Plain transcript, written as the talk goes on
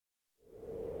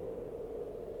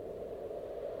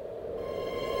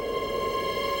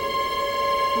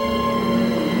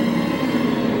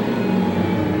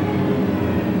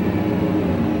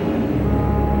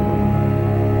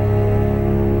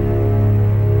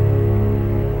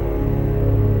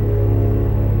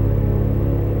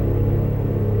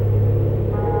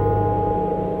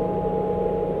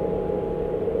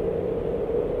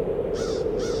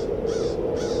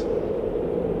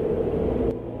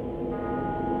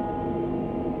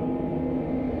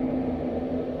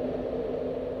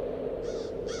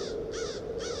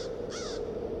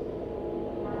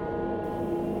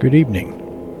Good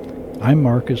evening. I'm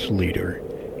Marcus Leader,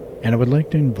 and I would like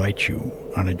to invite you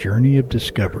on a journey of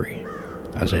discovery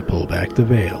as I pull back the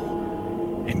veil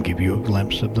and give you a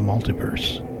glimpse of the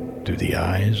multiverse through the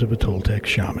eyes of a Toltec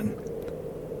shaman.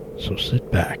 So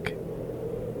sit back,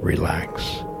 relax,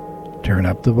 turn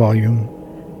up the volume,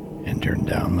 and turn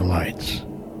down the lights.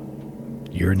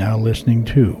 You're now listening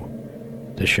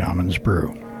to The Shaman's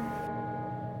Brew.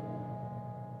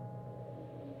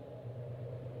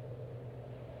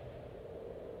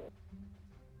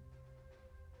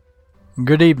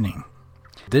 Good evening.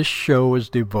 This show is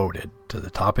devoted to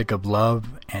the topic of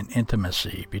love and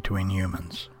intimacy between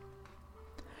humans.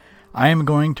 I am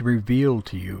going to reveal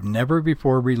to you never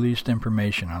before released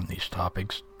information on these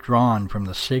topics drawn from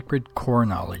the sacred core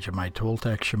knowledge of my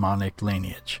Toltec shamanic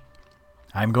lineage.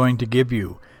 I am going to give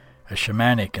you a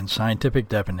shamanic and scientific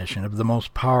definition of the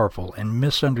most powerful and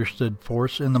misunderstood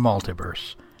force in the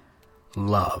multiverse,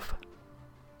 love.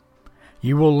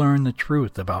 You will learn the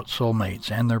truth about soulmates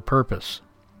and their purpose.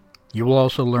 You will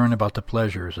also learn about the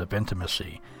pleasures of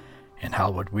intimacy and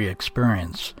how what we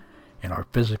experience in our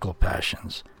physical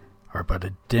passions are but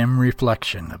a dim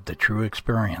reflection of the true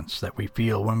experience that we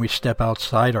feel when we step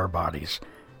outside our bodies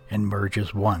and merge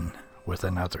as one with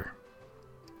another.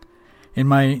 In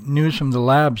my News from the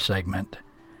Lab segment,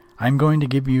 I'm going to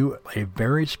give you a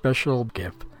very special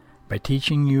gift by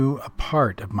teaching you a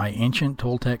part of my ancient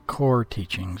Toltec core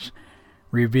teachings,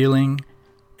 revealing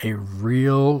a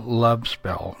real love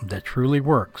spell that truly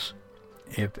works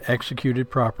if executed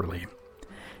properly.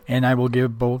 And I will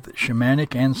give both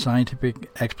shamanic and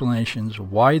scientific explanations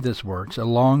why this works,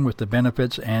 along with the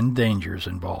benefits and dangers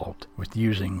involved with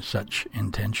using such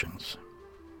intentions.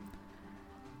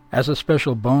 As a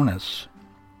special bonus,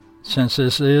 since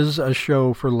this is a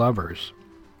show for lovers,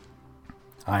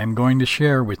 I am going to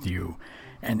share with you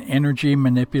an energy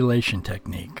manipulation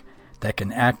technique that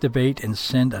can activate and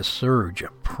send a surge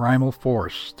of primal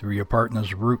force through your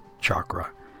partner's root chakra,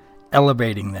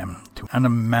 elevating them to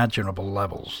unimaginable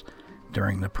levels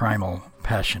during the primal,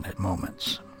 passionate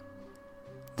moments.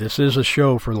 This is a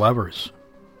show for lovers,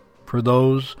 for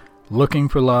those looking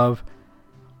for love,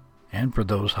 and for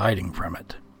those hiding from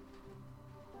it.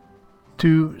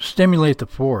 To stimulate the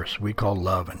force we call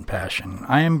love and passion,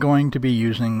 I am going to be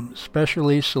using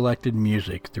specially selected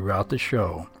music throughout the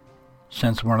show,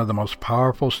 since one of the most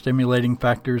powerful stimulating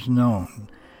factors known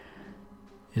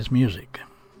is music.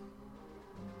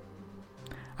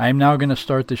 I am now going to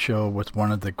start the show with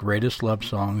one of the greatest love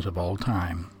songs of all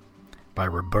time by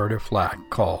Roberta Flack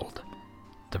called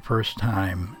 "The First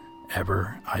Time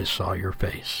Ever I Saw Your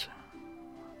Face."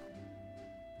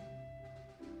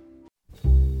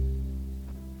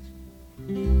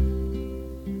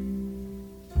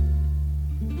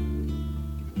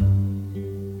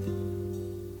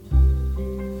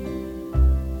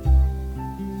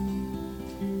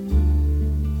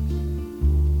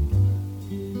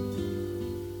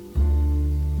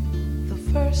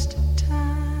 First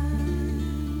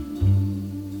time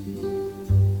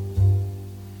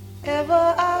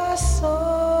ever I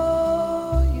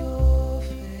saw your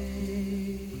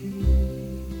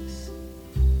face,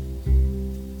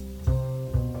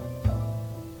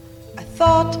 I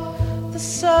thought the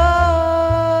sun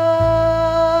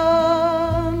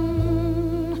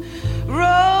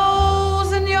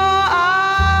rose in your eyes,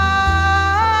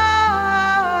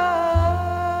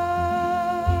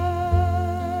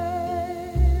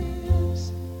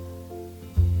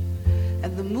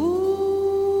 and the moon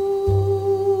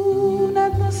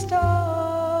and the stars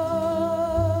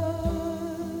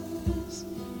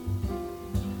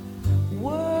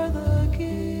were the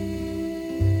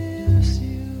gifts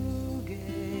you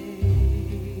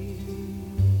gave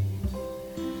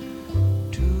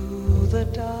to the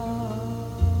dark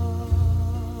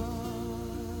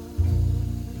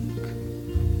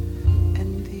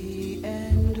and the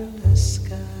endless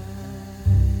skies.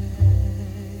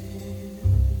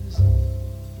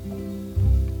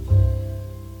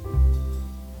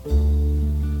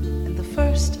 And the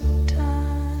first time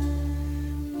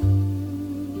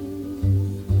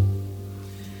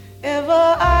ever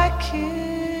I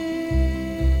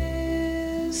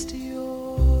kissed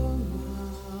your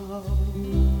mouth,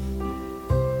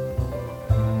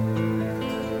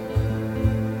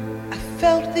 I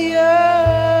felt the earth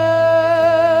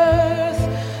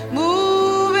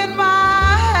move in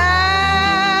my hand,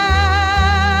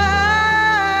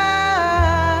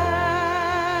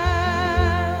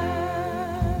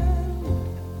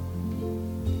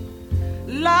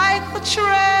 like the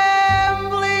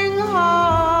trembling heart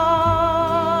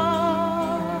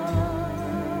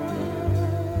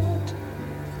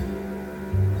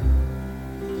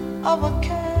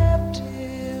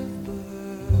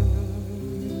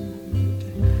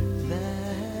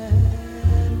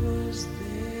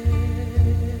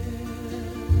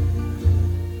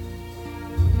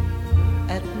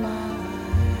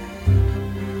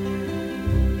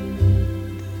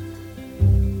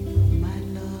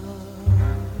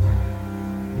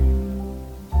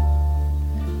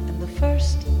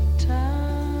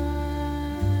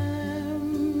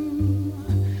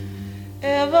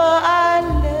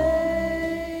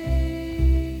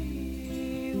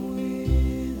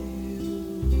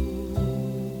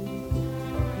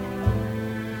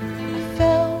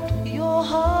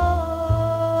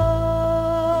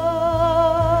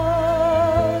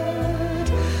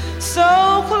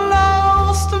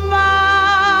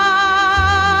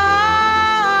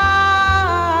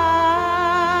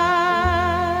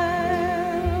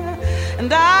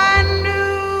and I knew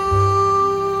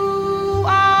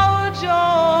our joy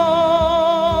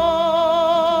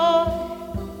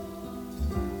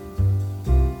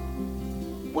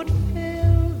would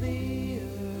fill the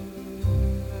earth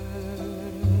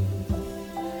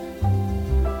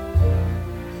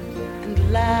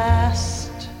and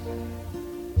last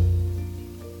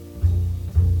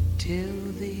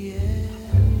till the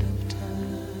end of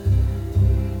time,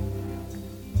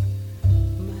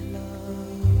 my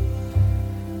love.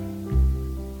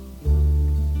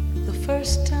 The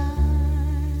first time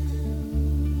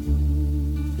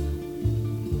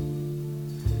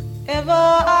ever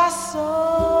I saw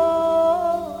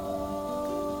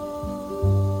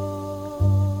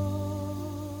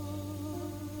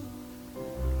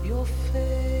your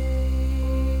face,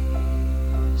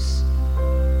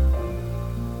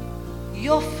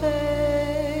 your face,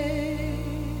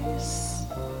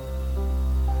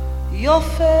 your face, your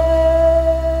face.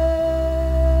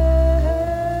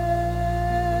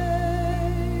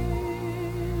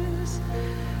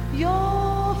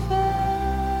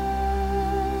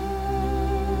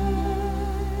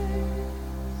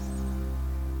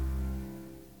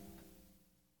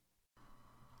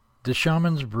 The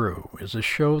Shaman's Brew is a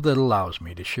show that allows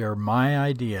me to share my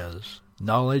ideas,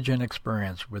 knowledge, and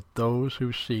experience with those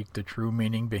who seek the true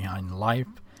meaning behind life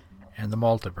and the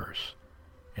multiverse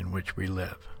in which we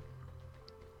live.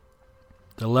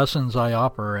 The lessons I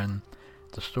offer and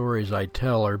the stories I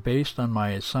tell are based on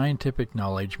my scientific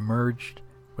knowledge merged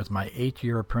with my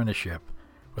 8-year apprenticeship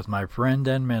with my friend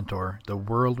and mentor, the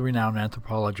world-renowned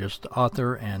anthropologist,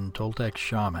 author, and Toltec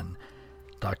shaman,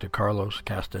 Dr. Carlos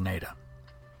Castaneda.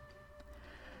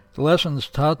 The lessons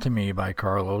taught to me by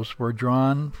Carlos were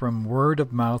drawn from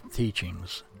word-of-mouth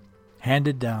teachings,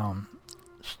 handed down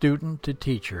student to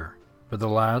teacher for the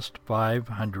last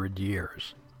 500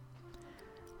 years.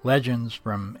 Legends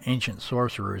from ancient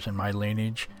sorcerers in my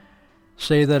lineage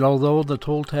say that although the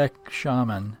Toltec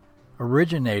shaman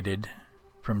originated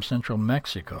from central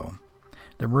Mexico,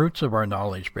 the roots of our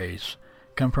knowledge base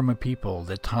come from a people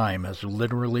that time has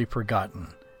literally forgotten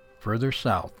further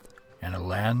south in a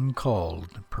land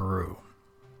called Peru.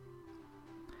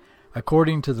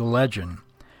 According to the legend,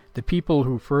 the people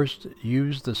who first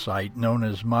used the site known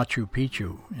as Machu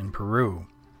Picchu in Peru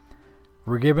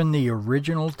were given the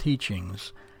original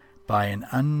teachings by an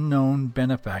unknown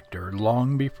benefactor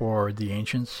long before the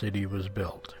ancient city was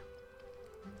built.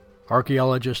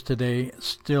 Archaeologists today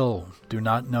still do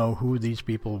not know who these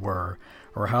people were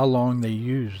or how long they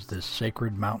used this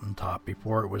sacred mountaintop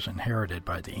before it was inherited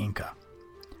by the Inca.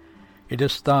 It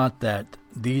is thought that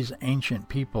these ancient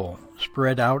people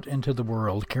spread out into the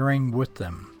world carrying with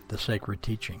them the sacred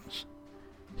teachings.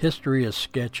 History is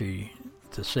sketchy,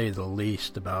 to say the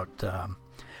least, about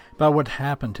what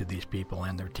happened to these people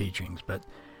and their teachings, but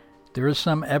there is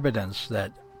some evidence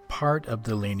that part of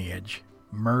the lineage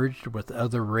merged with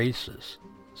other races,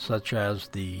 such as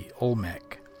the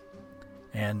Olmec,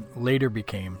 and later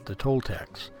became the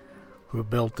Toltecs, who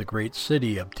built the great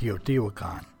city of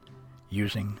Teotihuacan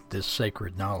using this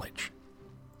sacred knowledge.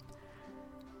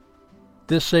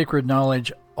 This sacred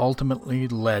knowledge ultimately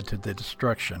led to the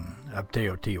destruction of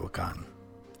Teotihuacan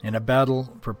in a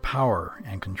battle for power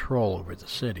and control over the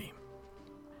city.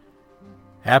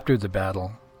 After the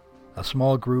battle, a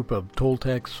small group of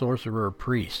Toltec sorcerer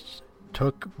priests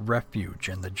took refuge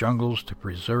in the jungles to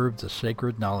preserve the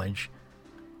sacred knowledge,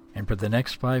 and for the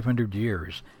next 500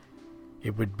 years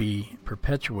it would be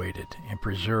perpetuated and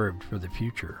preserved for the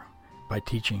future by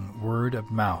teaching word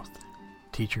of mouth,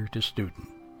 teacher to student,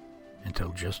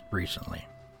 until just recently.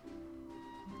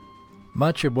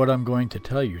 Much of what I'm going to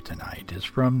tell you tonight is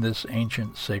from this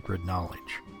ancient sacred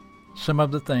knowledge. Some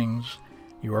of the things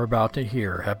you are about to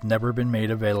hear have never been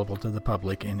made available to the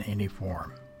public in any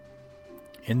form.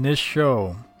 In this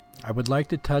show, I would like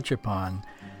to touch upon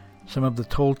some of the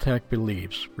Toltec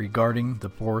beliefs regarding the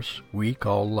force we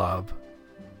call love,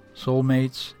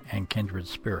 soulmates, and kindred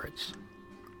spirits.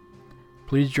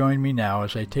 Please join me now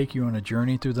as I take you on a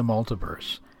journey through the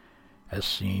multiverse, as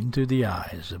seen through the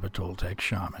eyes of a Toltec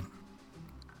shaman.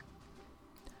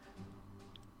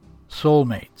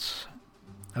 Soulmates,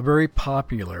 a very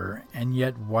popular and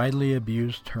yet widely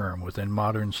abused term within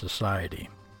modern society.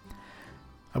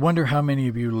 I wonder how many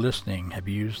of you listening have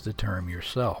used the term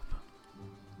yourself.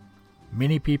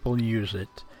 Many people use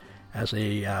it as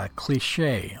a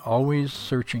cliche, always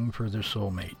searching for their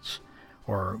soulmates,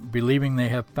 or believing they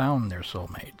have found their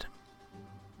soulmate.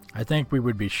 I think we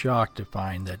would be shocked to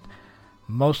find that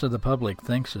most of the public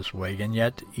thinks this way, and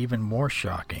yet even more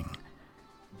shocking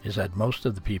is that most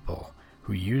of the people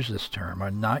who use this term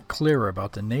are not clear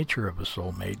about the nature of a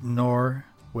soulmate nor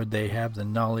would they have the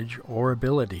knowledge or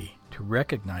ability to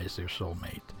recognize their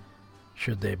soulmate,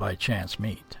 should they by chance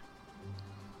meet?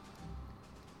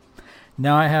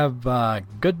 Now I have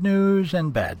good news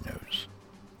and bad news.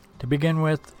 To begin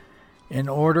with, in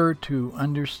order to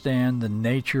understand the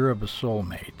nature of a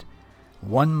soulmate,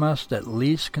 one must at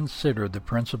least consider the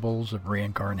principles of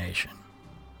reincarnation.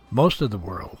 Most of the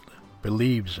world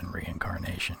believes in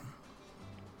reincarnation.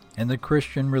 In the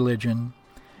Christian religion,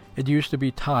 it used to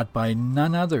be taught by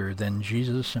none other than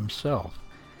Jesus himself,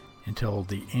 until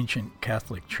the ancient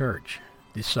Catholic Church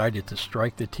decided to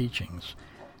strike the teachings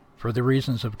for the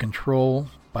reasons of control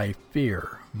by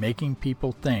fear, making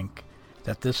people think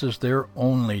that this is their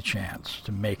only chance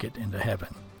to make it into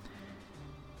heaven.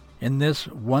 In this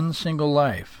one single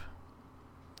life,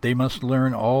 they must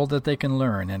learn all that they can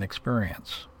learn and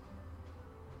experience.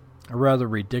 A rather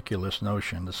ridiculous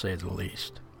notion, to say the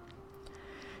least.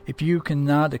 If you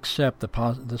cannot accept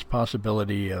this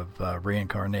possibility of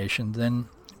reincarnation, then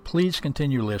please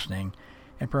continue listening,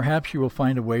 and perhaps you will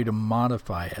find a way to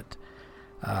modify it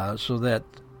so that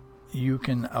you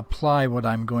can apply what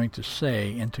I'm going to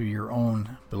say into your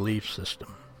own belief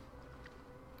system.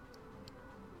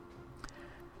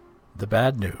 The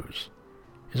bad news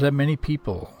is that many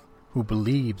people who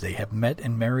believe they have met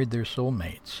and married their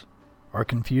soulmates are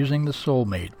confusing the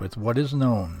soulmate with what is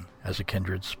known as a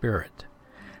kindred spirit,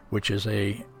 which is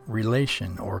a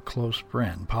relation or close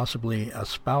friend, possibly a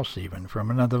spouse even, from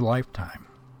another lifetime.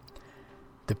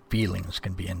 The feelings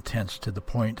can be intense to the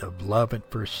point of love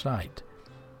at first sight,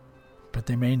 but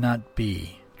they may not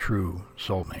be true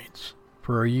soulmates,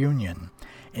 for a union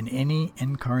in any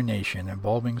incarnation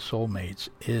involving soulmates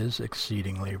is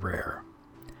exceedingly rare.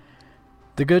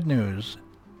 The good news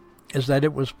is that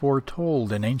it was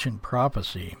foretold in ancient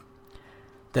prophecy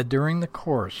that during the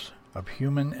course of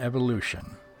human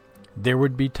evolution, there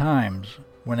would be times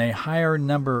when a higher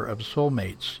number of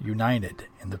soulmates united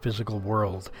in the physical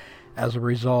world as a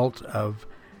result of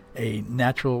a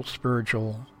natural,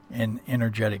 spiritual, and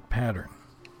energetic pattern.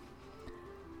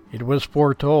 It was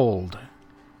foretold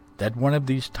that one of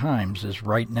these times is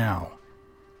right now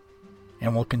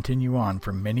and will continue on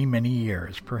for many, many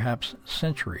years, perhaps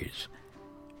centuries,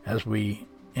 as we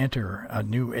enter a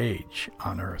new age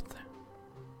on Earth.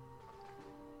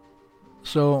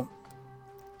 So,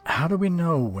 how do we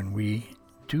know when we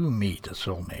do meet a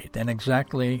soulmate, and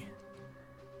exactly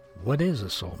what is a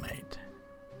soulmate?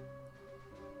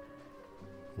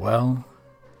 Well,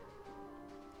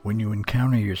 when you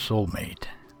encounter your soulmate,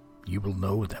 you will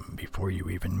know them before you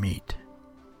even meet.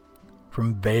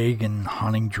 From vague and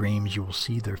haunting dreams, you will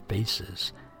see their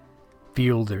faces,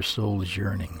 feel their souls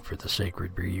yearning for the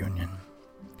sacred reunion.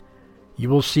 You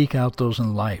will seek out those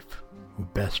in life who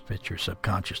best fit your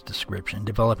subconscious description,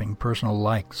 developing personal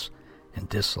likes and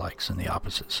dislikes in the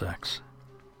opposite sex.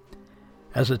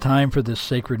 As the time for this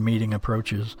sacred meeting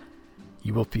approaches,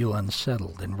 you will feel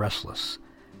unsettled and restless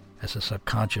as the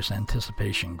subconscious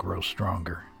anticipation grows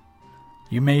stronger.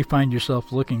 You may find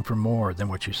yourself looking for more than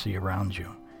what you see around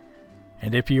you,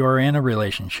 and if you are in a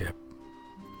relationship,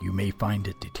 you may find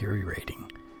it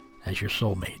deteriorating as your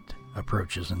soulmate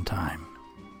approaches in time.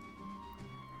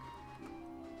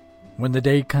 When the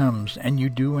day comes and you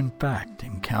do in fact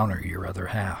encounter your other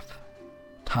half,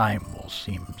 time will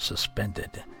seem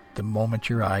suspended the moment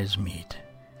your eyes meet,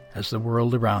 as the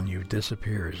world around you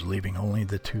disappears, leaving only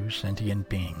the two sentient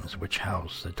beings which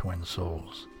house the twin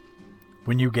souls.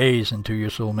 When you gaze into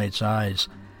your soulmate's eyes,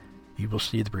 you will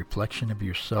see the reflection of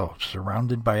yourself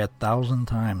surrounded by 1,000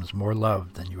 times more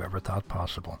love than you ever thought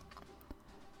possible.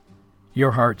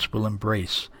 Your hearts will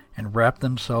embrace and wrap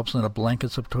themselves in the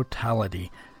blankets of totality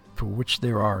for which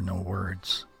there are no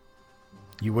words.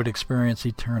 You would experience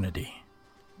eternity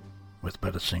with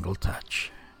but a single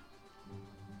touch.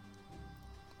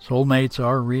 Soulmates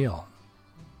are real,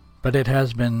 but it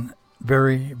has been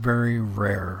very, very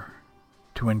rare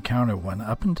to encounter one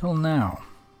up until now.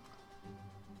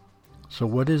 So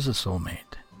what is a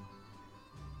soulmate?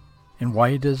 And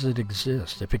why does it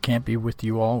exist if it can't be with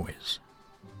you always?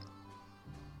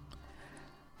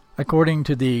 According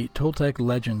to the Toltec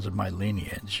legends of my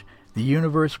lineage, the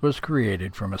universe was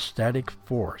created from a static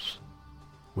force,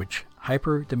 which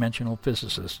hyperdimensional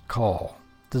physicists call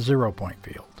the zero-point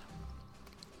field.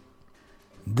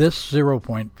 This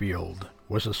zero-point field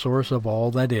was the source of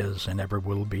all that is and ever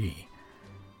will be.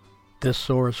 This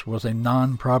source was a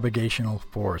non-propagational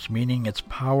force, meaning its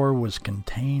power was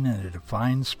contained in a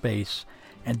defined space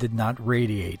and did not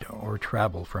radiate or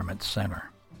travel from its center.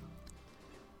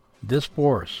 This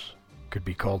force could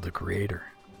be called the Creator.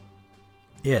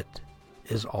 It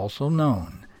is also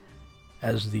known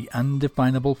as the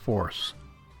undefinable force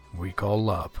we call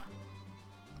love.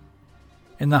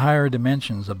 In the higher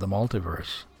dimensions of the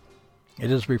multiverse,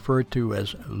 it is referred to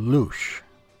as Loosh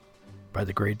by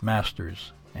the great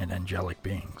masters and angelic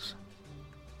beings.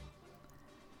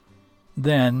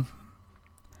 Then,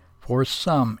 for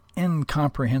some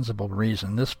incomprehensible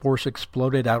reason, this force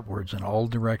exploded outwards in all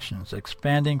directions,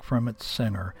 expanding from its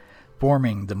center,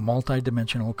 forming the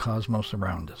multidimensional cosmos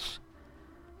around us.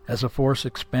 As the force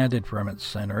expanded from its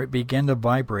center, it began to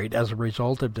vibrate as a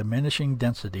result of diminishing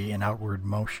density and outward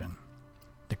motion.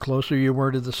 The closer you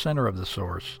were to the center of the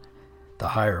source, the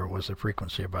higher was the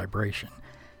frequency of vibration,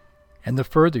 and the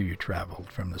further you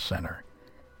traveled from the center,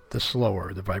 the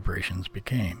slower the vibrations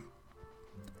became.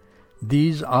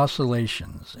 These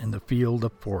oscillations in the field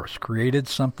of force created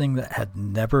something that had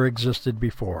never existed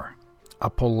before, a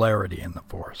polarity in the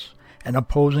force, an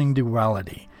opposing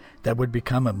duality that would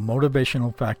become a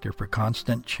motivational factor for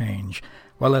constant change,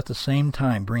 while at the same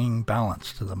time bringing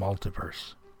balance to the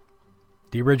multiverse.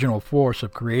 The original force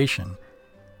of creation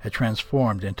had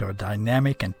transformed into a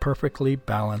dynamic and perfectly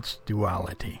balanced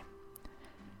duality.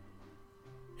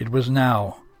 It was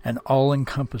now an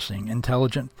all-encompassing,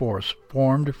 intelligent force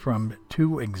formed from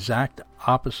two exact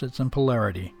opposites in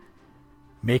polarity,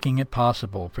 making it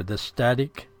possible for this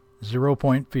static,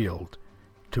 zero-point field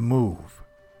to move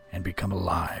and become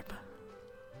alive.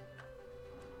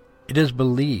 It is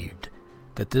believed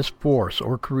that this force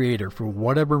or creator, for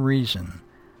whatever reason,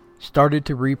 started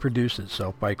to reproduce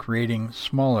itself by creating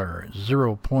smaller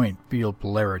zero-point field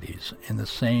polarities in the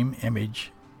same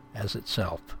image as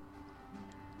itself.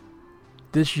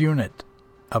 This unit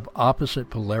of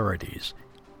opposite polarities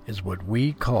is what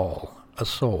we call a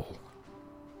soul.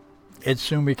 It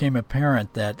soon became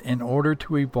apparent that in order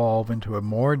to evolve into a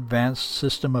more advanced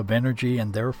system of energy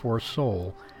and therefore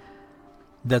soul,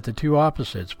 that the two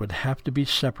opposites would have to be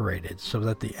separated so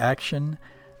that the action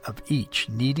of each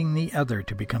needing the other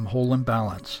to become whole and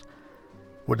balanced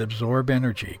would absorb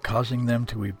energy, causing them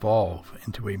to evolve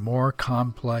into a more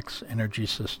complex energy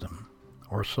system,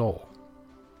 or soul.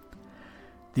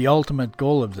 The ultimate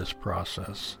goal of this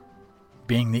process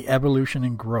being the evolution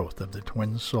and growth of the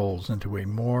twin souls into a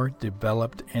more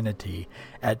developed entity,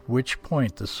 at which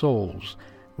point the souls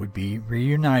would be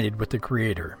reunited with the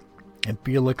Creator and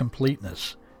feel a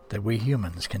completeness that we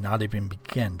humans cannot even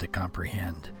begin to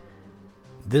comprehend.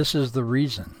 This is the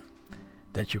reason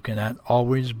that you cannot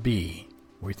always be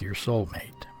with your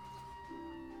soulmate.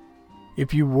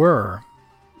 If you were,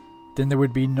 then there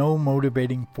would be no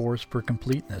motivating force for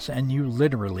completeness, and you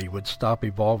literally would stop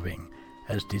evolving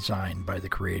as designed by the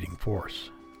creating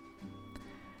force.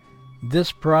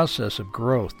 This process of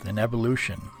growth and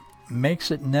evolution makes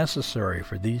it necessary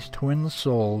for these twin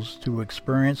souls to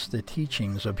experience the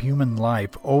teachings of human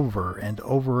life over and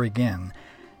over again,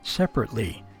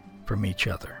 separately from each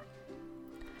other.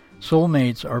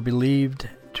 Soulmates are believed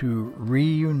to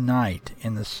reunite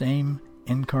in the same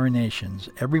incarnations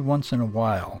every once in a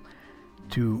while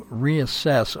to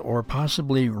reassess or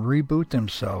possibly reboot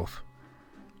themselves,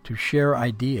 to share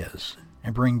ideas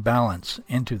and bring balance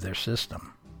into their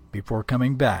system before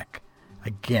coming back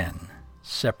again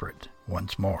separate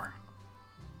once more.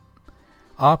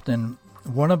 Often,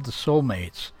 one of the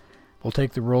soulmates will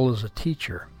take the role as a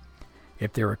teacher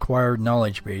if their acquired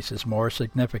knowledge base is more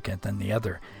significant than the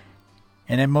other,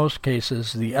 and in most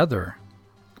cases the other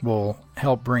will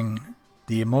help bring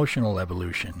the emotional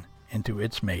evolution into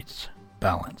its mate's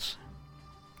balance.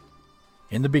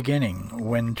 In the beginning,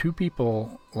 when two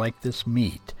people like this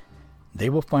meet, they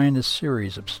will find a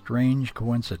series of strange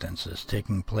coincidences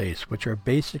taking place, which are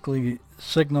basically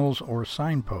signals or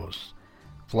signposts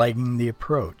flagging the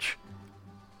approach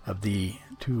of the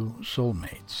two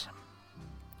soulmates.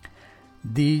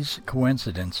 These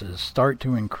coincidences start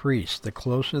to increase the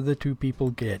closer the two people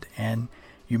get, and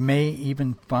you may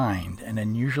even find an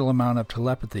unusual amount of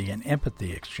telepathy and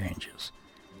empathy exchanges.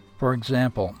 For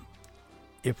example,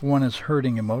 if one is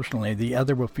hurting emotionally, the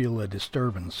other will feel a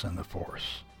disturbance in the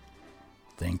force.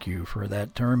 Thank you for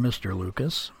that term, Mr.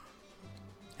 Lucas.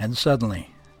 And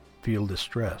suddenly feel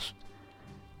distressed,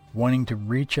 wanting to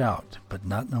reach out but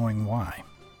not knowing why.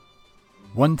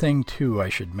 One thing, too, I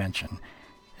should mention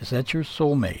is that your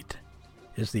soulmate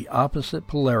is the opposite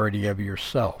polarity of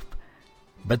yourself,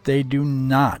 but they do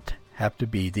not have to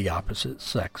be the opposite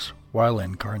sex while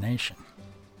in incarnation.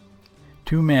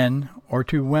 Two men or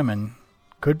two women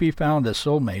could be found as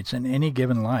soulmates in any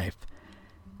given life,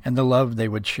 and the love they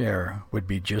would share would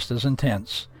be just as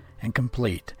intense and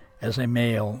complete as a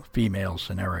male-female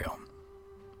scenario.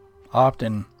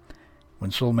 Often,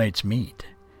 when soulmates meet,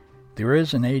 there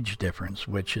is an age difference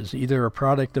which is either a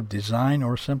product of design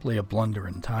or simply a blunder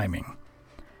in timing.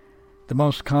 The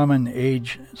most common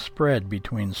age spread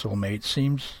between soulmates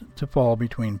seems to fall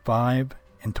between 5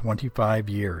 and 25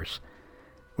 years,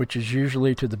 which is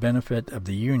usually to the benefit of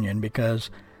the union because,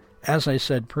 as I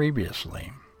said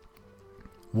previously,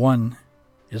 one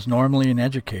is normally an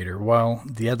educator while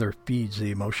the other feeds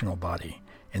the emotional body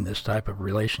in this type of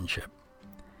relationship.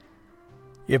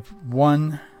 If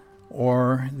one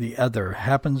or the other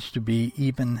happens to be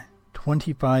even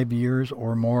 25 years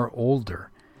or more older,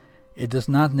 it does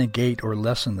not negate or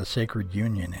lessen the sacred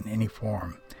union in any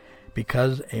form,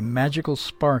 because a magical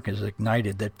spark is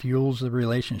ignited that fuels the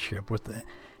relationship with the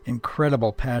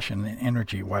incredible passion and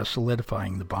energy while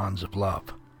solidifying the bonds of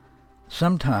love.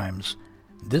 Sometimes,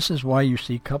 this is why you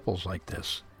see couples like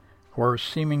this, who are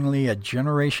seemingly a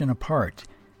generation apart,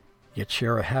 yet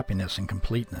share a happiness and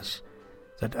completeness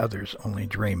that others only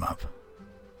dream of.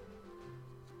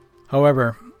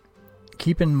 However,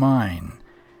 keep in mind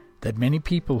that many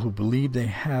people who believe they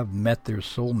have met their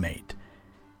soulmate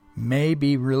may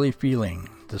be really feeling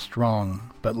the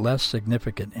strong but less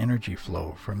significant energy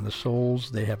flow from the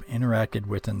souls they have interacted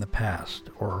with in the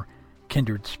past, or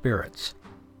kindred spirits.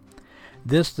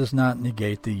 This does not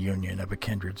negate the union of a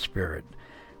kindred spirit,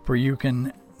 for you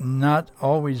can not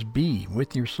always be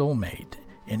with your soulmate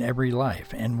in every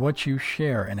life, and what you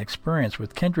share and experience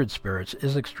with kindred spirits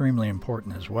is extremely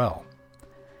important as well.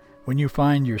 When you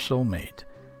find your soulmate,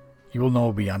 you will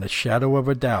know beyond a shadow of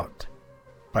a doubt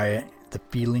by the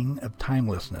feeling of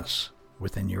timelessness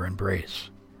within your embrace.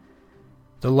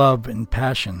 The love and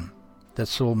passion that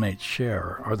soulmates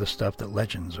share are the stuff that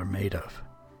legends are made of.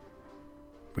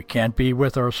 We can't be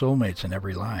with our soulmates in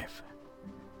every life.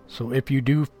 So if you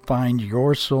do find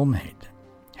your soulmate,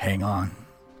 hang on.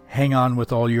 Hang on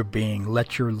with all your being.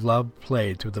 Let your love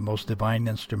play through the most divine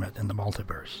instrument in the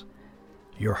multiverse,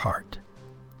 your heart.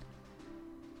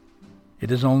 It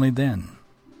is only then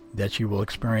that you will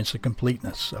experience the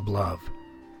completeness of love,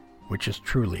 which is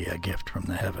truly a gift from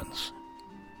the heavens.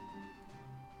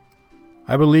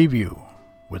 I will leave you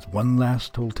with one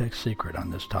last Toltec secret on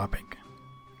this topic.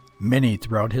 Many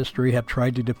throughout history have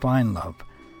tried to define love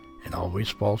and always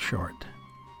fall short.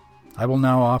 I will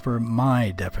now offer my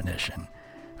definition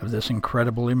of this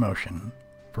incredible emotion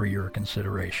for your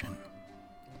consideration.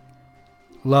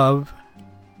 Love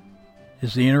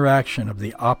is the interaction of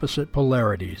the opposite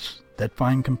polarities that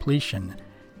find completion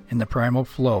in the primal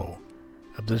flow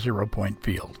of the zero-point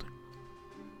field.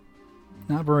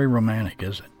 Not very romantic,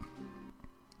 is it?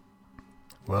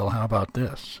 Well, how about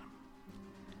this?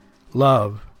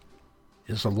 Love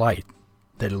is the light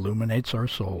that illuminates our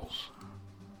souls.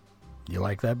 You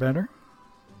like that better?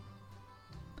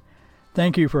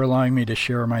 Thank you for allowing me to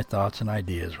share my thoughts and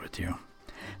ideas with you.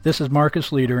 This is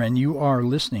Marcus Leader, and you are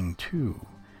listening to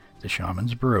The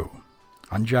Shaman's Brew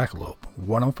on Jackalope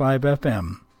 105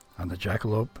 FM on the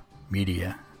Jackalope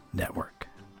Media Network.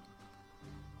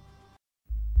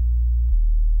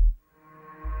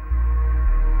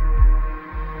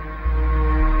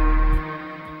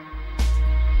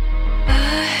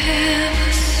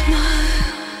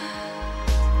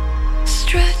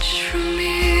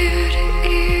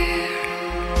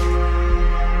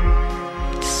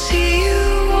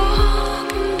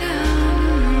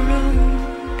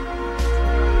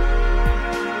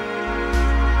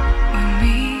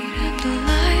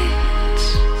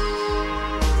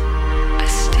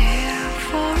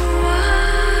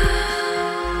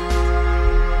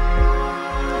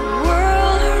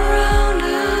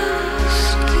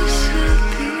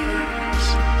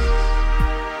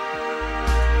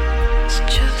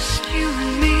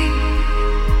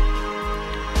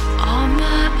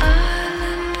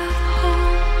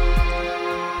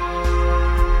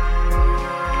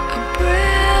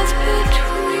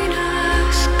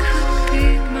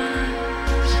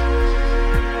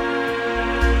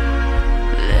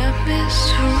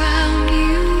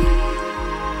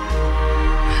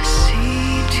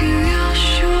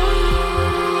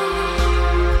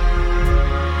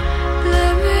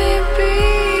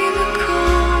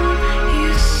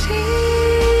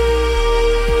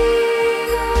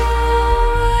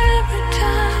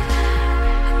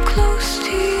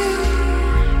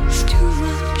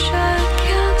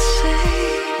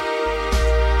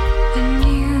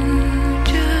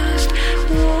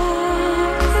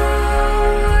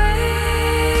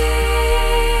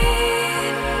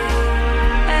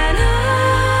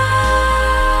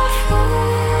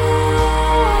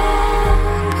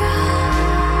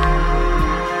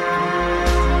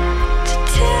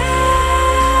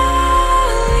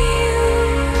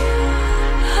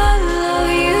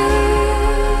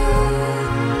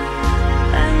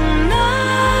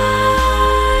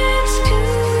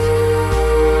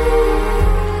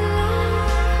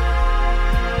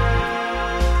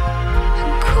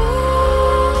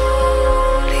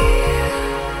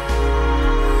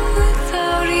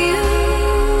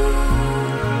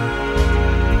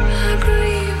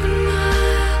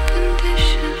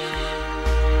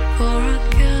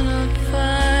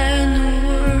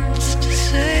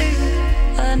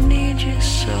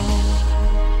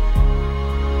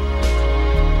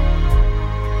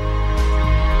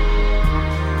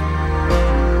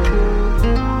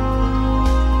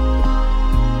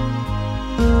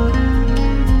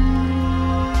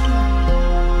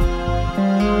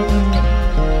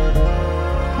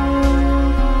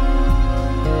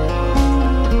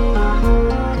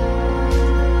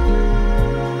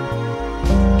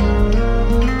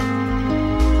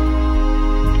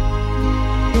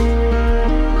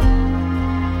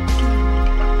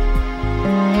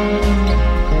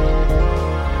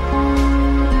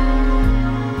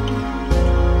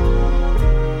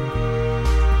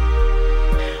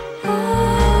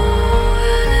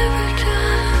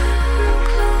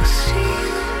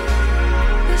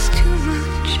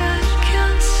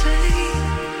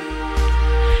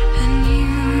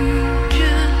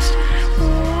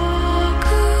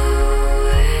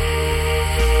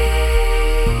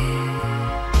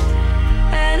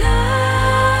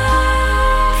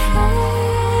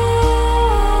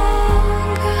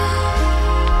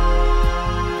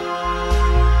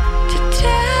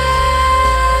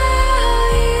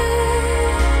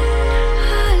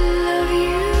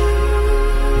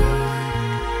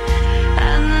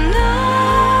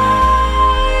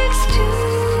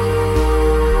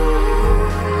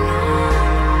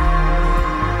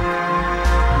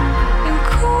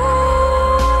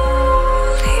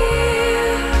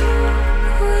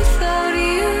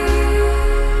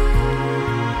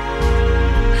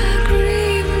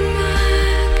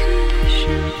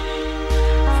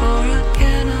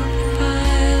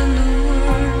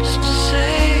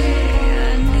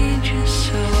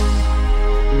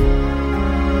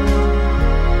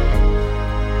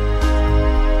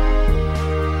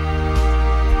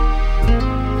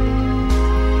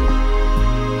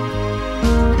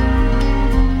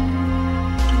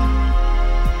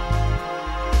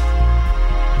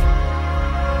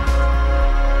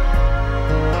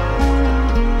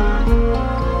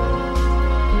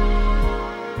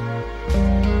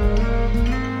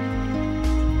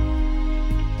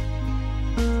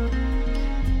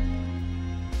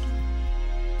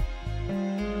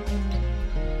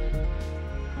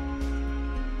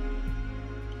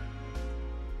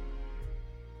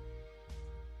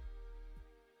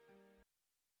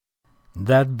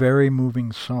 That very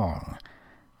moving song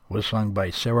was sung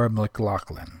by Sarah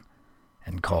McLachlan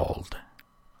and called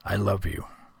I Love You.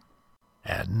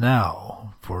 And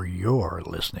now, for your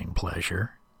listening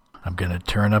pleasure, I'm going to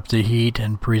turn up the heat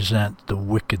and present the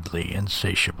wickedly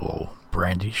insatiable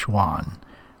Brandy Schwann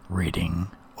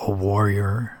reading A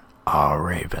Warrior, a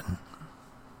Raven.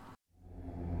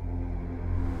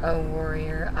 A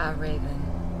warrior, a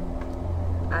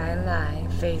raven. I lie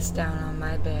face down on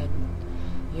my bed,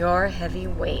 your heavy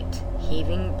weight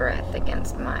heaving breath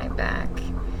against my back.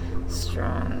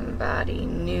 Strong body,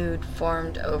 nude,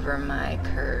 formed over my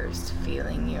curves,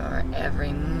 feeling your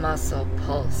every muscle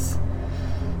pulse.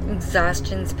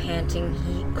 Exhaustion's panting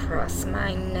heat cross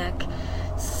my neck.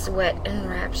 Sweat and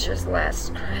rapture's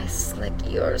last cry slick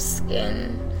your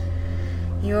skin.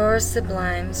 Your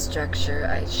sublime structure,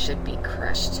 I should be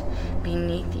crushed.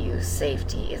 Beneath you,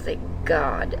 safety is a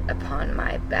god upon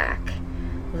my back.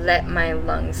 Let my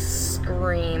lungs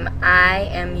scream, I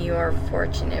am your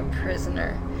fortunate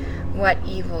prisoner. What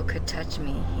evil could touch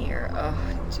me here?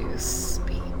 Oh, do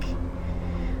speak.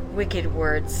 Wicked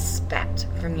words spat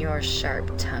from your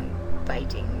sharp tongue,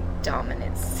 biting,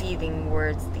 dominant, seething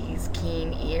words these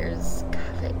keen ears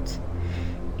covet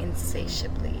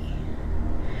insatiably.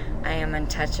 I am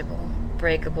untouchable,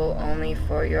 breakable only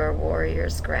for your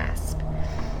warrior's grasp.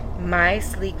 My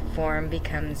sleek form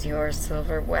becomes your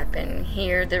silver weapon.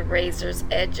 Here the razor's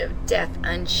edge of death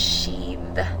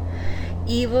unsheathe.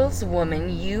 Evil's woman,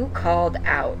 you called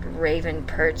out, raven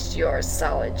perched your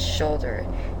solid shoulder.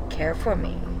 Care for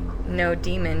me. No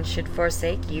demon should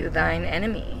forsake you, thine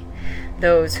enemy.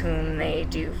 Those whom they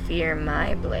do fear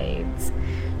my blades.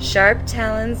 Sharp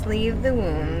talons leave the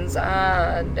wounds.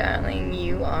 Ah, darling,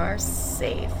 you are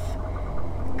safe.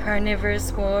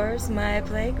 Carnivorous wars, my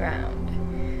playground.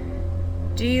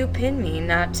 Do you pin me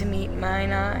not to meet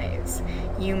mine eyes?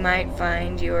 You might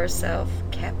find yourself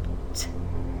kept.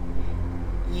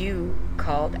 You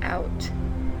called out.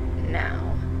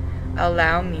 Now,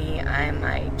 allow me, I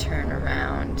might turn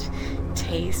around.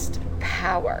 Taste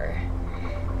power.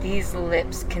 These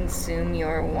lips consume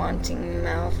your wanting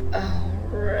mouth. Oh,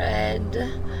 red.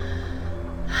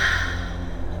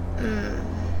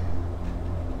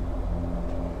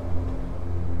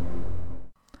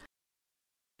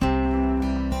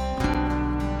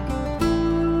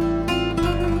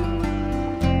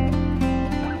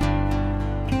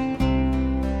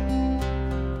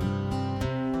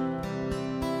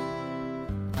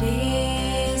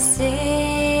 They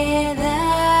say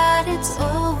that it's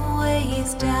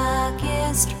always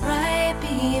darkest right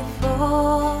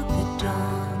before the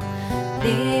dawn.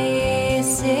 They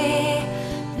say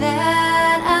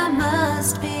that I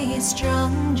must be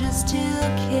strong just to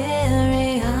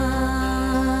carry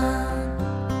on,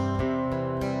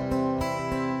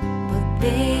 but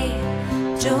they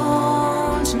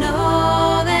don't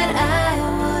know that I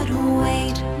would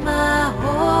wait my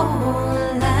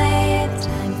whole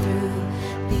lifetime through,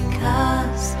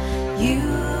 because you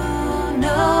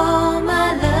know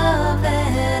my love,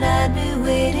 that I'd be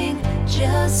waiting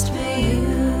just for you.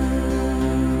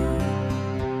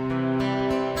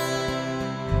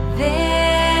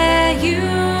 There you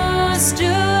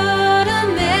stood,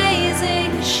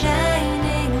 amazing,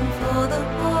 shining for the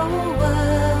whole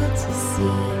world to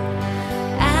see.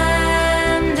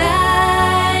 And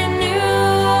I knew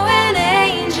an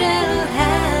angel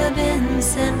had been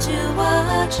sent to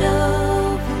watch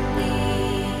over me.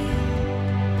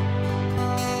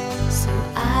 So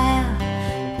I'll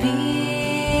be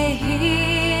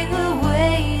here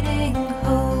waiting,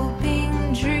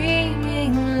 hoping,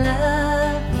 dreaming,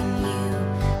 loving you,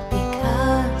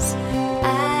 because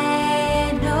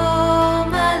I know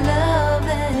my love,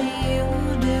 that you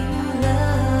do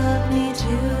love me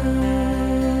too.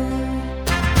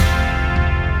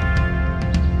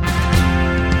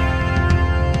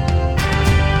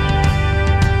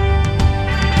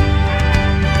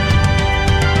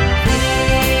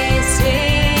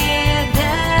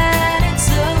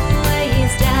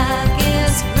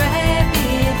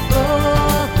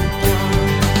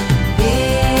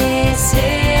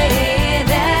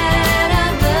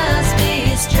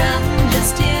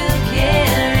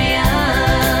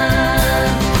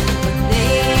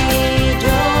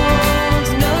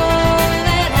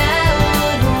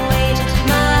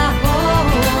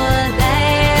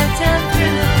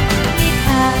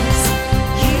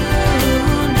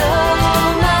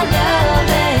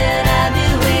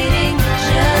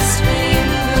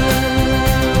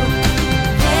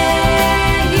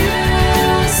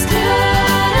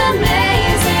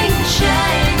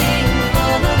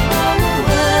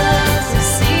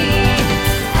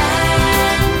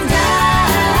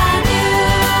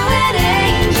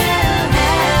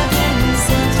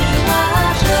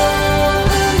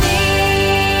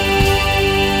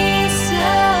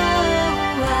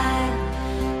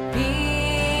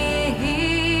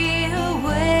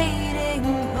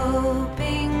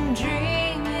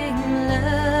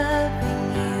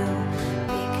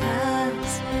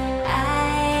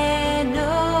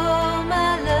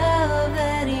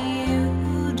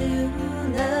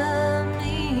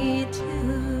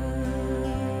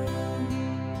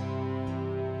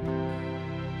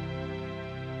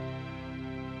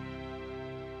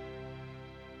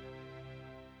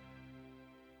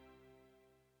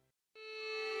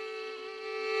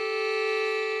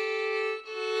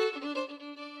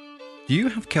 Do you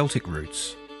have Celtic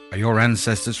roots? Are your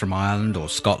ancestors from Ireland or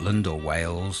Scotland or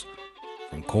Wales?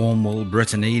 From Cornwall,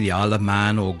 Brittany, the Isle of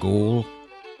Man or Gaul?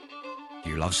 Do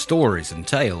you love stories and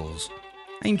tales?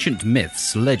 Ancient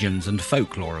myths, legends and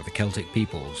folklore of the Celtic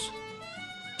peoples?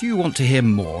 Do you want to hear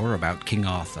more about King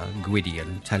Arthur,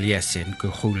 Gwydion, Taliesin,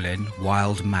 Cuchulainn,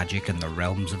 wild magic and the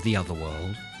realms of the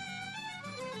otherworld?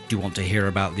 Do you want to hear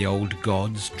about the old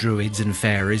gods, druids and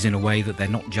fairies in a way that they're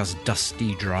not just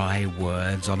dusty, dry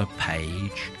words on a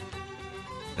page?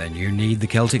 Then you need the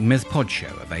Celtic Myth Pod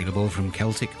Show, available from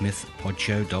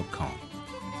CelticMythPodShow.com.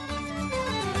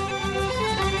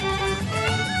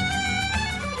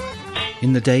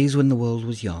 In the days when the world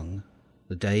was young,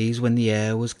 the days when the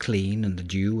air was clean and the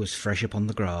dew was fresh upon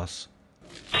the grass.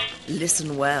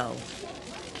 Listen well,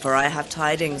 for I have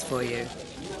tidings for you.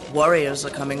 Warriors are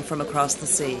coming from across the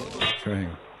sea. Frank,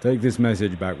 take this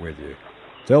message back with you.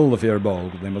 Tell the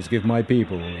Firbolg they must give my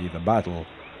people either battle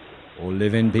or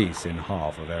live in peace in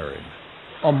half of Erin.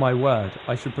 On my word,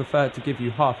 I should prefer to give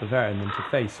you half of Erin than to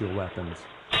face your weapons.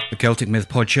 The Celtic Myth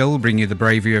Pod Show will bring you the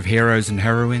bravery of heroes and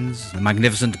heroines, the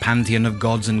magnificent pantheon of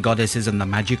gods and goddesses, and the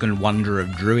magic and wonder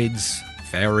of druids,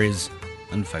 fairies,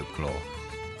 and folklore.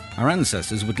 Our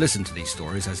ancestors would listen to these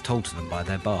stories as told to them by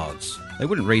their bards. They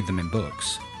wouldn't read them in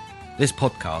books. This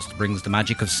podcast brings the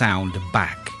magic of sound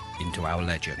back into our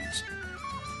legends.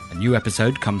 A new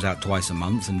episode comes out twice a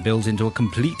month and builds into a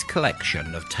complete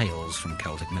collection of tales from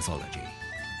Celtic mythology.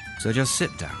 So just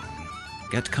sit down,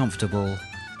 get comfortable,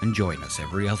 and join us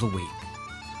every other week.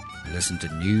 Listen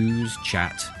to news,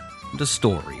 chat, and a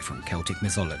story from Celtic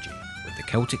mythology with the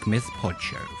Celtic Myth Pod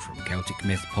Show from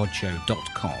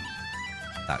CelticMythPodShow.com.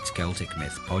 That's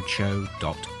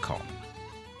CelticMythPodShow.com.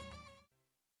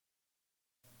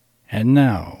 And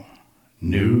now,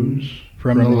 news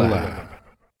from the lab.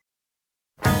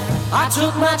 I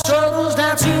took my troubles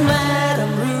down to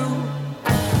Madame Rue.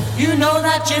 You know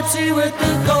that gypsy with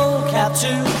the gold cap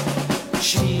too.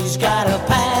 She's got a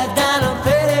pad down a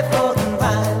Pettiford and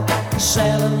Vine,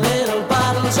 selling little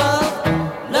bottles of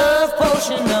love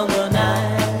potion number 9.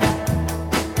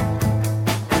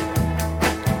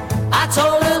 I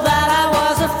told her that I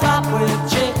was a flop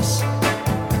with chicks.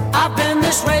 I've been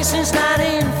this way since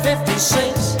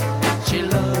 1956. She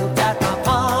looked at my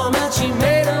palm and she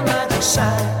made a magic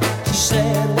sign. She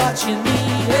said, what you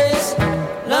need is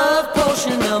love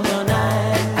potion number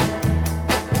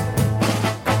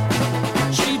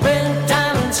 9. She bent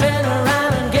down and turned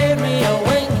around and gave me a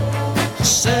wink. She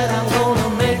said, I'm gonna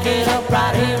make it up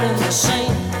right here in the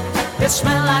sink. It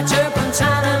smelled like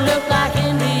turpentine and looked like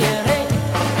Indian ink.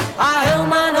 I held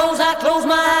my nose, I closed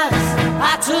my eyes,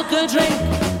 I took a drink.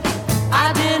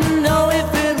 I didn't know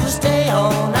if it was day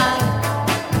or night.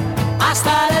 I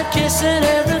started kissing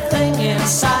everything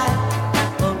inside.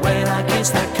 But when I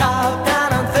kissed that cow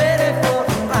down on 34th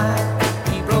and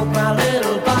Vine, he broke my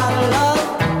little bottle of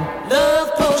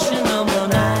love potion number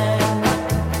 9.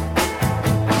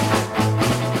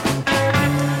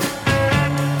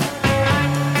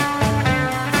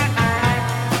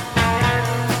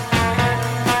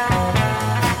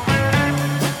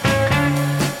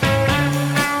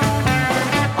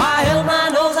 I held my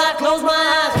nose, I closed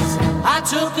my eyes, I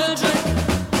took a drink.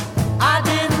 I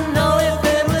didn't know if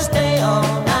it was day or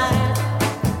night.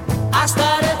 I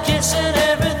started kissing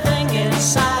everything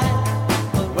inside.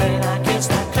 But when I kissed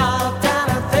that cow down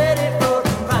a 34th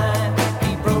and Vine,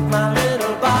 he broke my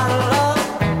little bottle of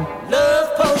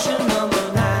love potion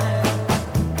number 9.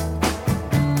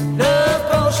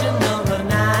 Love potion number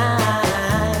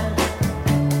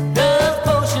 9. Love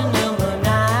potion number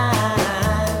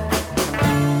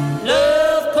 9.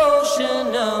 Love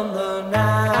potion number 9.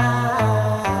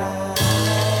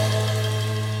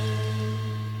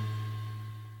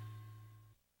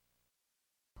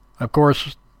 Of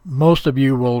course, most of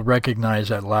you will recognize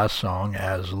that last song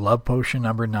as Love Potion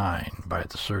number 9 by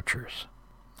the Searchers.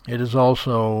 It is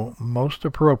also most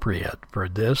appropriate for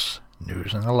this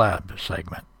News in the Lab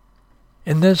segment.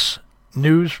 In this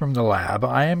News from the Lab,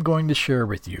 I am going to share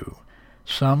with you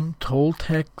some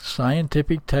Toltec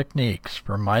scientific techniques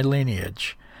from my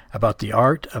lineage about the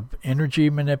art of energy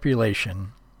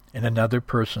manipulation in another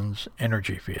person's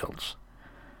energy fields.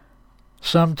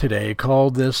 Some today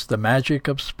call this the magic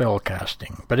of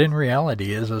spellcasting, but in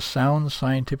reality is a sound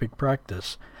scientific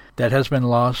practice that has been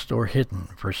lost or hidden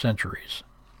for centuries.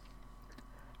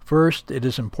 First, it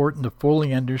is important to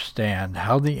fully understand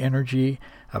how the energy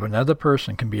of another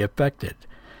person can be affected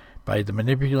by the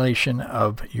manipulation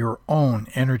of your own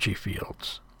energy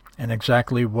fields and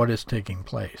exactly what is taking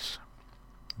place.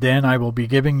 Then I will be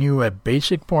giving you a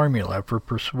basic formula for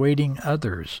persuading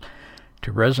others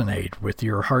to resonate with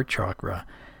your heart chakra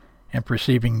and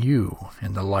perceiving you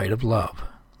in the light of love,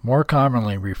 more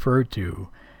commonly referred to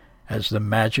as the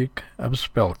magic of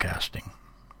spellcasting.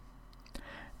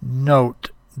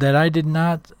 Note that I did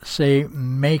not say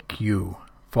make you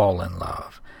fall in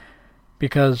love,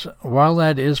 because while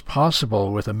that is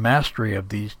possible with a mastery of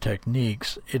these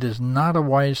techniques, it is not a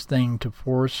wise thing to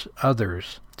force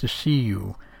others to see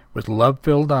you with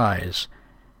love-filled eyes,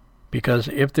 because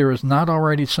if there is not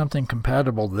already something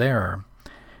compatible there,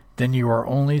 then you are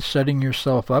only setting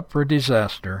yourself up for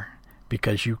disaster,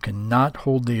 because you cannot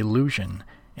hold the illusion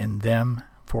in them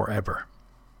forever.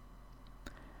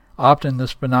 Often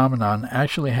this phenomenon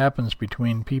actually happens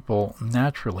between people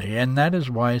naturally, and that is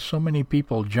why so many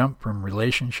people jump from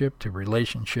relationship to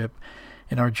relationship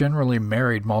and are generally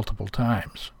married multiple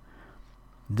times.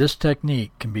 This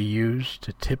technique can be used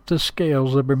to tip the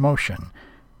scales of emotion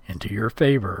into your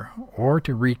favor, or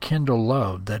to rekindle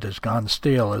love that has gone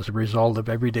stale as a result of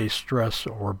everyday stress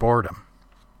or boredom.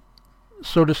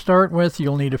 So to start with,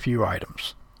 you'll need a few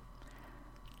items.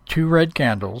 2 red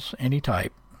candles, any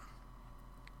type.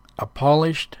 A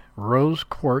polished rose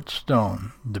quartz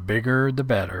stone, the bigger the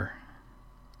better.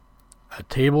 A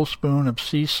tablespoon of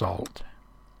sea salt.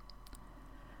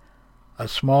 A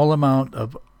small amount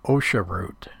of osha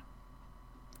root.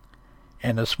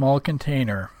 And a small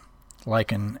container,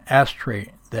 like an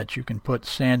ashtray, that you can put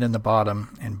sand in the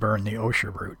bottom and burn the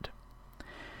osha root.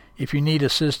 If you need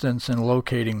assistance in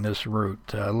locating this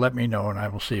root, let me know and I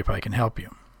will see if I can help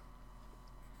you.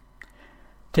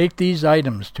 Take these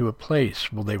items to a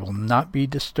place where they will not be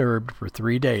disturbed for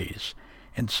 3 days,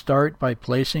 and start by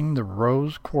placing the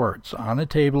rose quartz on a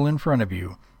table in front of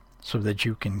you so that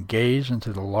you can gaze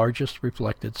into the largest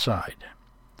reflected side.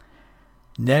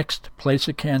 Next, place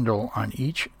a candle on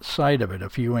each side of it a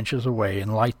few inches away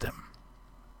and light them.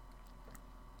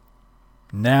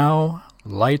 Now,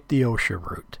 light the osha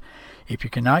root. If you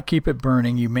cannot keep it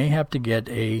burning, you may have to get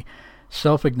a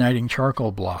self-igniting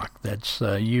charcoal block that's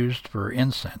used for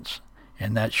incense,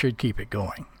 and that should keep it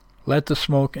going. Let the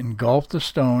smoke engulf the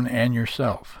stone and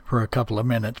yourself for a couple of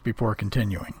minutes before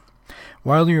continuing.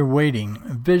 While you're waiting,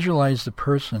 visualize the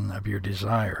person of your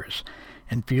desires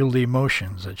and feel the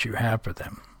emotions that you have for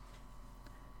them.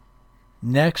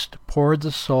 Next, pour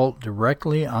the salt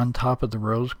directly on top of the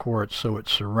rose quartz so it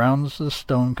surrounds the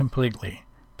stone completely,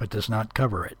 but does not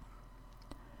cover it.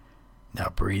 Now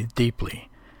breathe deeply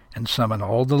and summon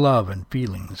all the love and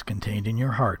feelings contained in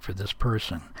your heart for this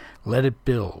person. Let it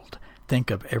build.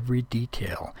 Think of every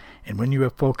detail, and when you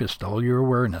have focused all your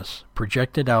awareness,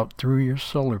 project it out through your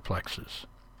solar plexus.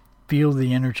 Feel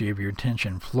the energy of your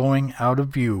attention flowing out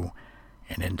of you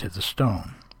and into the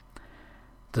stone.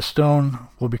 The stone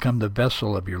will become the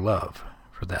vessel of your love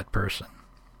for that person.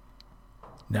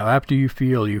 Now, after you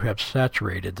feel you have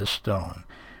saturated the stone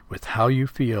with how you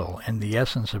feel and the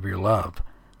essence of your love,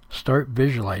 start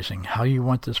visualizing how you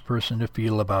want this person to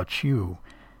feel about you,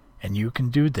 and you can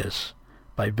do this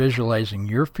by visualizing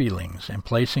your feelings and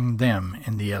placing them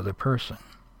in the other person.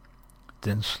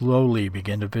 Then slowly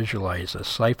begin to visualize a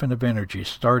siphon of energy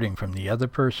starting from the other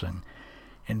person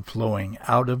and flowing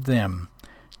out of them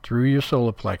through your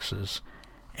solar plexus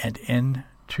and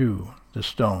into the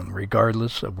stone,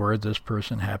 regardless of where this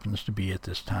person happens to be at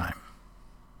this time.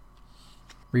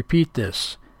 Repeat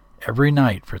this every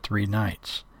night for 3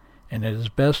 nights, and it is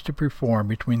best to perform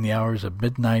between the hours of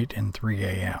midnight and 3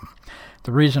 a.m.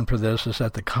 The reason for this is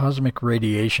that the cosmic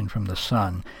radiation from the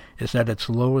sun is at its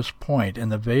lowest point,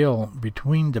 and the veil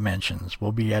between dimensions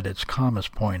will be at its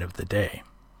calmest point of the day.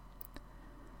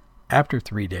 After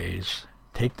 3 days,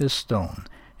 take this stone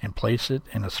and place it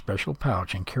in a special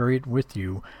pouch and carry it with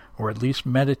you, or at least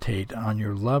meditate on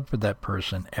your love for that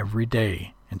person every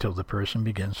day until the person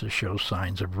begins to show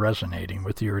signs of resonating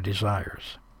with your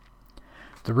desires.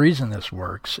 The reason this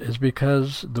works is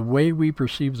because the way we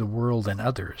perceive the world and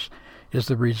others is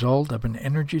the result of an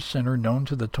energy center known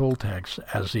to the Toltecs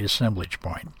as the assemblage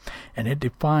point, and it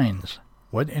defines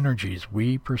what energies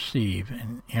we perceive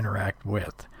and interact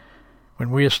with. When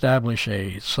we establish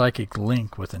a psychic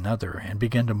link with another and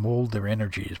begin to mold their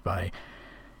energies by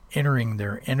entering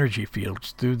their energy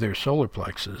fields through their solar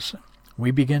plexus,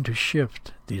 we begin to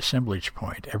shift the assemblage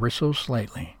point ever so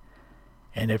slightly.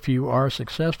 And if you are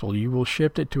successful, you will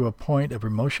shift it to a point of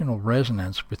emotional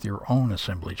resonance with your own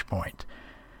assemblage point.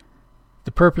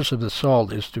 The purpose of the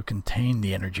salt is to contain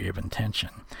the energy of intention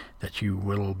that you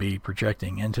will be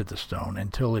projecting into the stone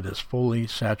until it is fully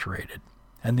saturated.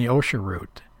 And the osha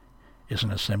root is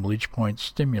an assemblage point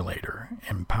stimulator,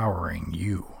 empowering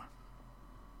you.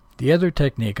 The other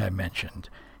technique I mentioned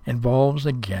involves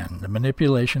again the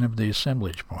manipulation of the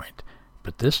assemblage point,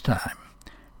 but this time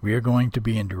we are going to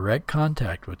be in direct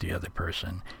contact with the other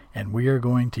person and we are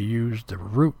going to use the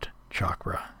root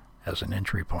chakra as an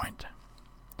entry point.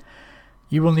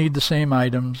 You will need the same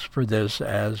items for this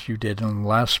as you did in the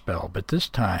last spell, but this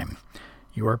time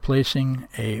you are placing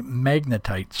a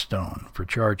magnetite stone for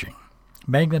charging.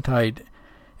 Magnetite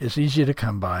is easy to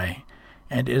come by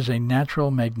and is a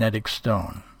natural magnetic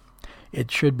stone.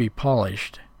 It should be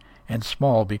polished and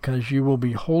small because you will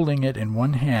be holding it in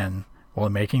one hand while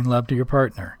making love to your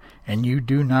partner, and you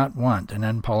do not want an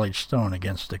unpolished stone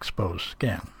against exposed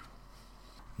skin.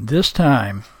 This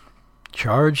time,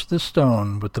 charge the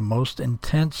stone with the most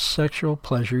intense sexual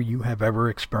pleasure you have ever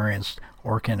experienced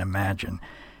or can imagine,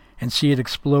 and see it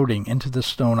exploding into the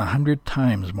stone 100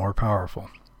 times more powerful.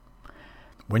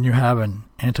 When you have an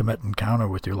intimate encounter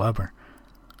with your lover,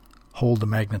 hold the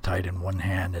magnetite in one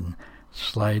hand and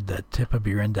slide the tip of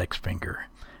your index finger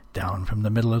down from the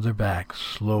middle of their back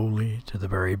slowly to the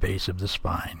very base of the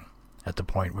spine, at the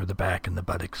point where the back and the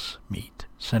buttocks meet,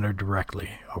 centered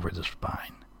directly over the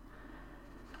spine.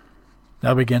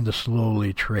 Now begin to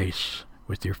slowly trace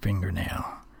with your fingernail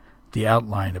the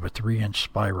outline of a 3-inch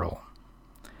spiral.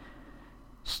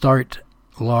 Start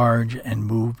large and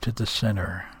move to the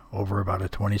center over about a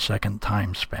 20-second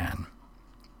time span.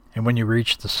 And when you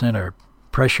reach the center,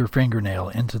 press your fingernail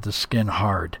into the skin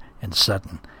hard and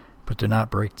sudden, but do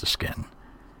not break the skin.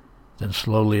 Then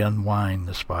slowly unwind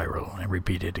the spiral and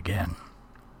repeat it again.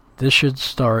 This should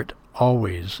start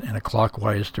always in a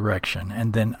clockwise direction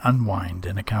and then unwind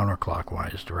in a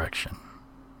counterclockwise direction.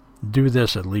 Do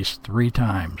this at least 3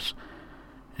 times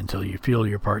until you feel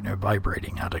your partner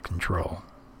vibrating out of control.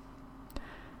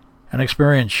 An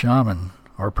experienced shaman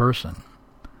or person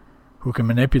who can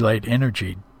manipulate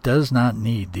energy does not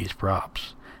need these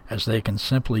props, as they can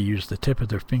simply use the tip of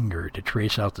their finger to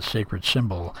trace out the sacred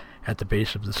symbol at the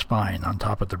base of the spine on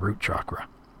top of the root chakra.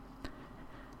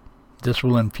 This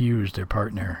will infuse their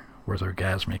partner with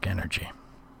orgasmic energy.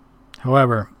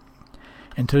 However,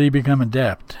 until you become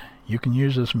adept, you can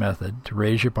use this method to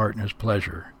raise your partner's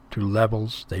pleasure to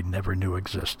levels they never knew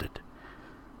existed.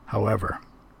 However,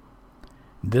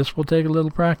 this will take a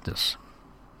little practice.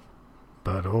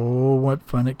 But oh, what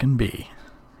fun it can be.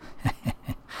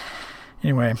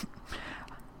 Anyway,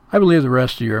 I believe the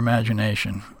rest to your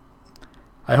imagination.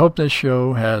 I hope this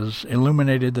show has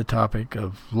illuminated the topic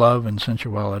of love and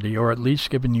sensuality, or at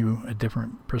least given you a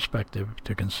different perspective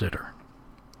to consider.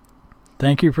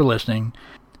 Thank you for listening.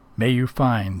 May you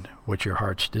find what your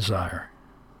hearts desire.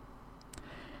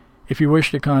 If you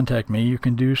wish to contact me, you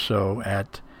can do so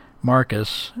at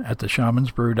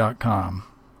marcus@theshamansbrew.com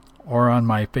or on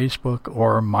my Facebook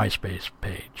or MySpace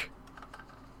page.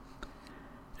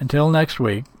 Until next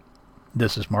week,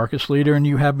 this is Marcus Leader, and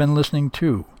you have been listening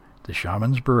to The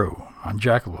Shaman's Brew on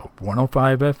Jackalope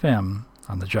 105 FM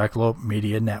on the Jackalope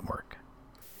Media Network.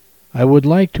 I would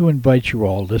like to invite you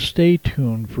all to stay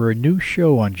tuned for a new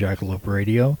show on Jackalope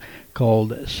Radio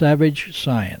called Savage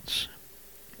Science.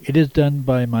 It is done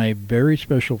by my very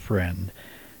special friend,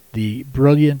 the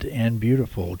brilliant and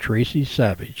beautiful Tracy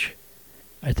Savage.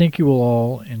 I think you will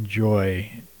all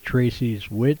enjoy Tracy's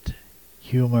wit,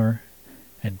 humor,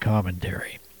 and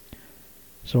commentary.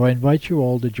 So I invite you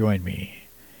all to join me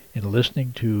in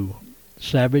listening to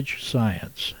Savage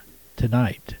Science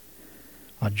tonight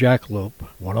on Jackalope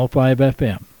 105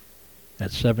 FM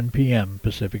at 7 p.m.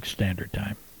 Pacific Standard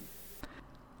Time.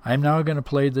 I'm now going to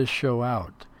play this show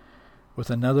out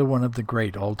with another one of the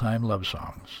great all-time love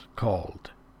songs called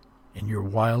In Your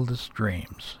Wildest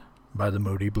Dreams by the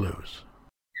Moody Blues.